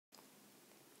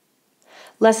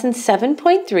Lesson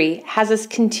 7.3 has us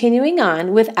continuing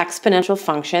on with exponential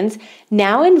functions,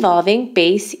 now involving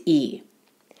base e.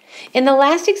 In the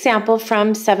last example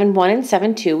from 7.1 and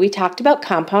 7.2, we talked about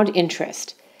compound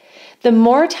interest. The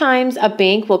more times a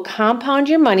bank will compound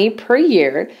your money per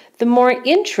year, the more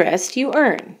interest you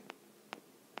earn.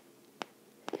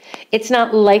 It's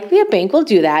not likely a bank will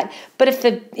do that, but if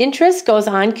the interest goes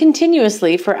on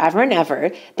continuously forever and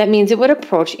ever, that means it would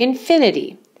approach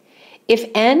infinity. If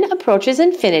n approaches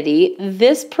infinity,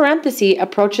 this parenthesis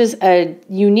approaches a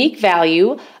unique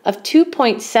value of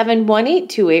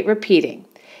 2.71828 repeating.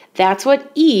 That's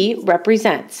what e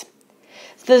represents.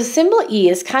 So the symbol e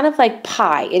is kind of like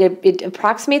pi. It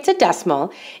approximates a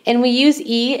decimal, and we use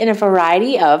e in a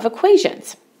variety of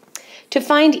equations. To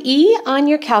find e on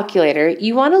your calculator,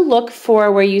 you want to look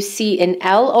for where you see an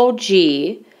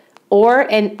LOG or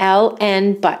an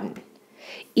LN button.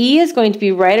 E is going to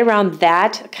be right around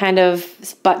that kind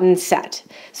of button set.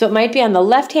 So it might be on the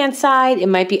left-hand side, it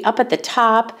might be up at the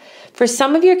top. For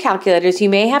some of your calculators, you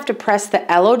may have to press the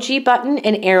LOG button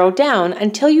and arrow down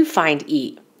until you find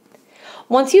E.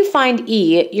 Once you find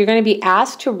E, you're going to be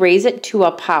asked to raise it to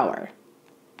a power.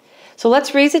 So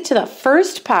let's raise it to the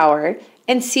first power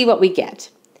and see what we get.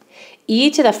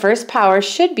 E to the first power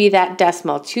should be that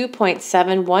decimal,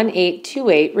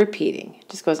 2.71828 repeating. It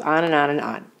just goes on and on and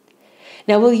on.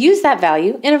 Now we'll use that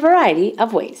value in a variety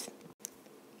of ways.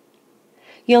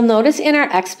 You'll notice in our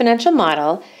exponential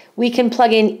model, we can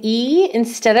plug in E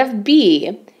instead of B,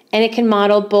 and it can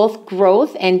model both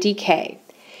growth and decay.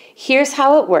 Here's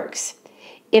how it works.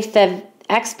 If the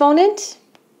exponent,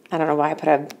 I don't know why I put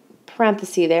a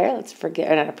parenthesis there, let's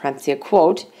forget, or not a parenthesis, a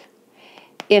quote.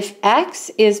 If x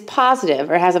is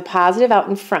positive or has a positive out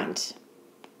in front,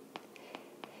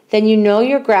 then you know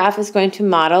your graph is going to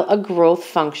model a growth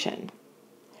function.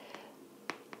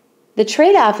 The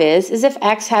trade-off is if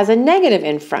x has a negative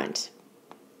in front,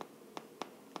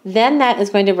 then that is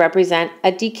going to represent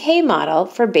a decay model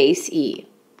for base e.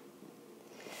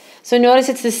 So notice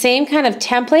it's the same kind of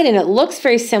template and it looks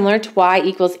very similar to y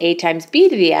equals a times b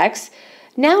to the x.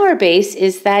 Now our base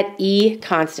is that e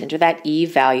constant or that e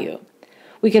value.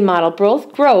 We can model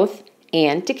both growth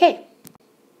and decay.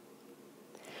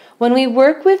 When we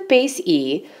work with base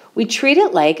e, we treat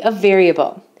it like a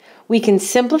variable. We can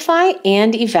simplify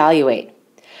and evaluate.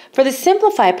 For the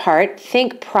simplify part,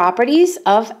 think properties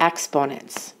of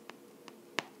exponents.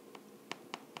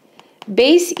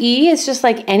 Base e is just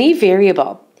like any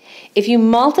variable. If you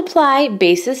multiply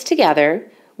bases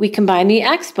together, we combine the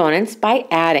exponents by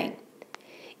adding.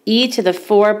 E to the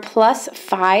 4 plus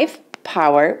 5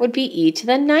 power would be e to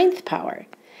the 9th power,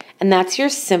 and that's your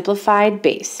simplified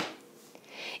base.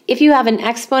 If you have an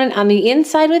exponent on the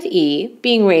inside with e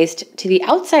being raised to the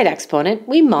outside exponent,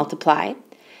 we multiply.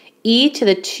 E to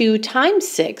the 2 times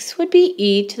 6 would be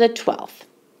e to the 12th.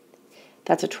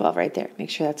 That's a 12 right there. Make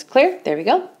sure that's clear. There we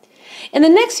go. In the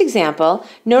next example,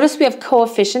 notice we have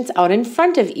coefficients out in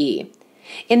front of e.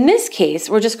 In this case,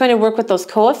 we're just going to work with those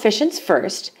coefficients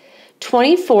first.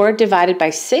 24 divided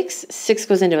by 6, 6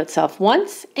 goes into itself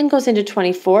once and goes into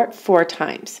 24 4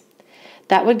 times.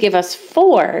 That would give us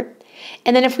 4.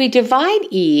 And then if we divide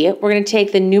e, we're going to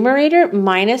take the numerator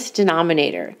minus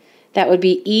denominator. That would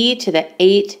be e to the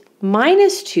 8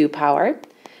 minus 2 power,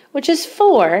 which is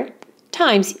 4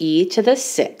 times e to the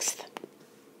 6th.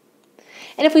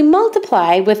 And if we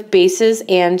multiply with bases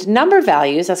and number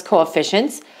values as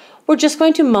coefficients, we're just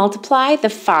going to multiply the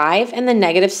 5 and the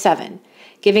negative 7,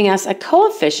 giving us a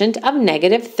coefficient of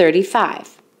negative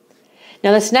 35.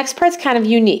 Now this next part's kind of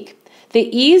unique. The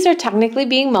e's are technically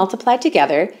being multiplied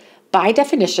together. By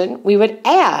definition, we would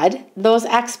add those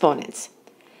exponents.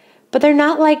 But they're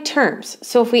not like terms.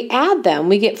 So if we add them,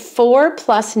 we get 4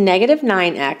 plus negative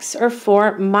 9x or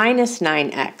 4 minus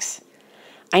 9x.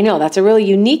 I know that's a really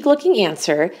unique looking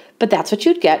answer, but that's what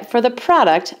you'd get for the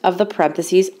product of the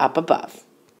parentheses up above.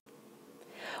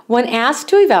 When asked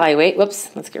to evaluate,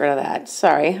 whoops, let's get rid of that.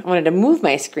 Sorry, I wanted to move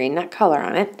my screen, not color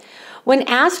on it. When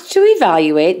asked to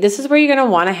evaluate, this is where you're going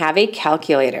to want to have a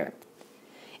calculator.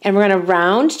 And we're going to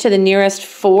round to the nearest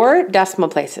 4 decimal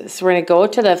places. So we're going to go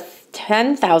to the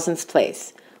 10,000th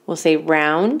place. We'll say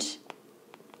round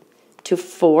to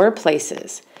 4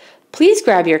 places. Please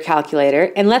grab your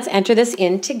calculator and let's enter this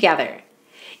in together.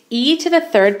 E to the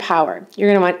 3rd power. You're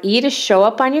going to want e to show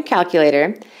up on your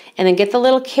calculator and then get the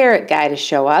little caret guy to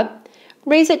show up.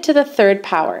 Raise it to the 3rd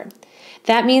power.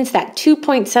 That means that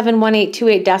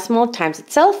 2.71828 decimal times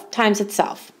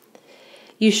itself.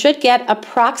 You should get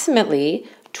approximately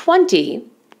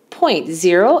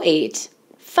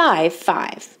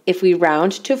 20.0855 if we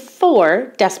round to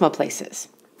 4 decimal places.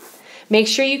 Make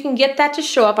sure you can get that to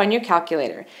show up on your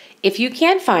calculator. If you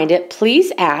can't find it,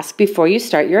 please ask before you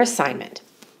start your assignment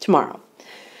tomorrow.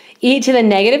 E to the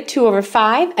negative 2 over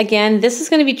 5. Again, this is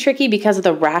going to be tricky because of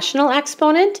the rational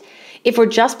exponent. If we're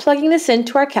just plugging this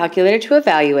into our calculator to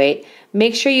evaluate,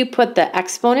 make sure you put the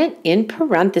exponent in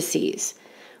parentheses.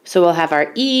 So we'll have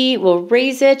our e, we'll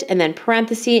raise it, and then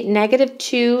parenthesis, negative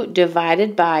 2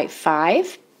 divided by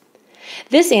 5.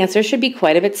 This answer should be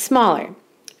quite a bit smaller.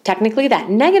 Technically,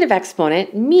 that negative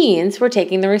exponent means we're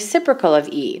taking the reciprocal of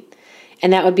e,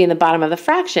 and that would be in the bottom of the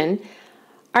fraction.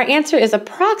 Our answer is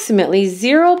approximately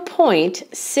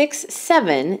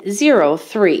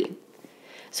 0.6703.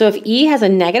 So if e has a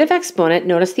negative exponent,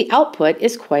 notice the output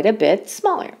is quite a bit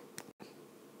smaller.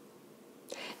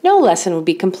 No lesson would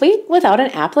be complete without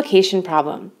an application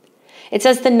problem. It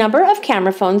says the number of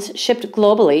camera phones shipped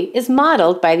globally is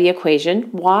modeled by the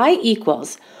equation y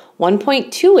equals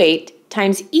 1.28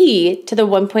 times e to the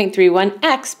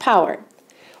 1.31x power,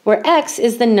 where x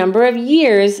is the number of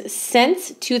years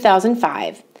since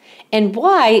 2005 and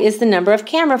y is the number of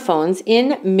camera phones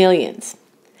in millions.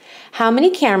 How many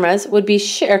camera phones would be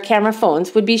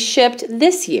shipped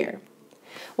this year?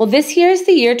 Well, this year is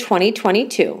the year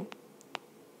 2022.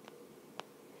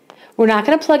 We're not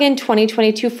going to plug in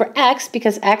 2022 for x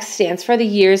because x stands for the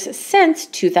years since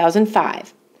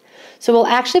 2005. So we'll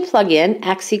actually plug in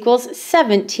x equals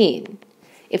 17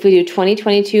 if we do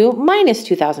 2022 minus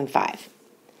 2005.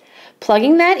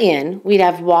 Plugging that in, we'd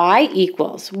have y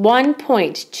equals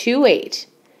 1.28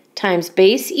 times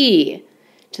base e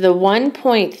to the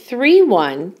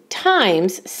 1.31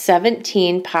 times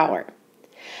 17 power.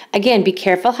 Again, be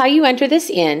careful how you enter this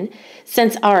in.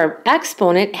 Since our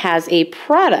exponent has a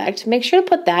product, make sure to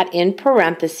put that in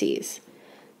parentheses.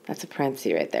 That's a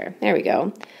parenthesis right there. There we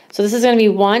go. So this is going to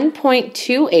be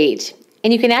 1.28,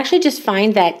 and you can actually just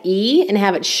find that e and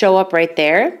have it show up right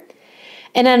there.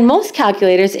 And on most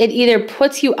calculators, it either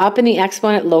puts you up in the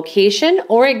exponent location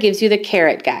or it gives you the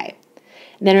caret guy.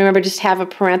 And then remember, just have a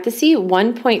parenthesis,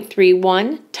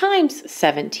 1.31 times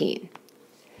 17.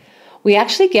 We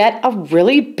actually get a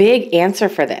really big answer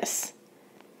for this.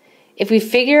 If we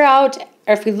figure out,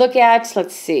 or if we look at,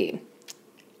 let's see,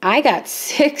 I got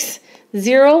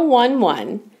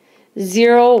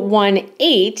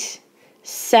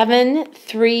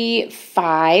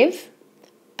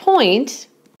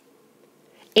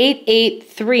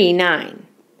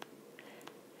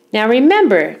Now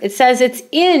remember, it says it's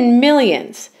in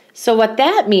millions. So what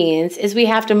that means is we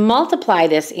have to multiply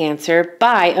this answer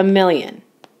by 1,000,000.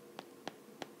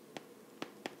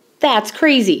 That's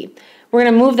crazy. We're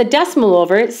going to move the decimal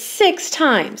over 6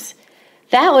 times.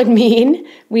 That would mean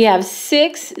we have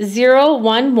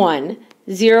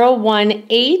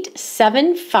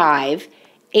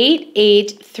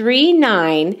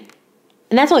 6,011,018,75,8839,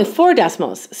 and that's only 4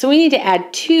 decimals, so we need to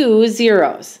add 2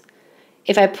 zeros.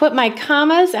 If I put my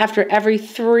commas after every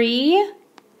 3,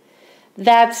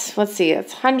 that's, let's see,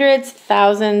 it's hundreds,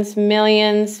 thousands,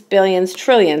 millions, billions,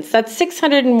 trillions. That's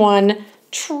 601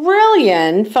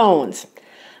 trillion phones.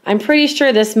 I'm pretty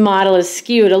sure this model is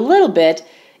skewed a little bit.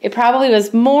 It probably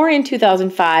was more in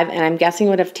 2005, and I'm guessing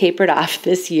would have tapered off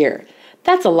this year.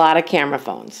 That's a lot of camera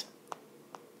phones.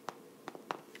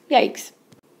 Yikes.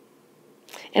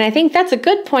 And I think that's a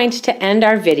good point to end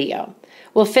our video.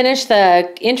 We'll finish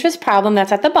the interest problem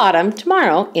that's at the bottom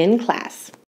tomorrow in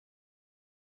class.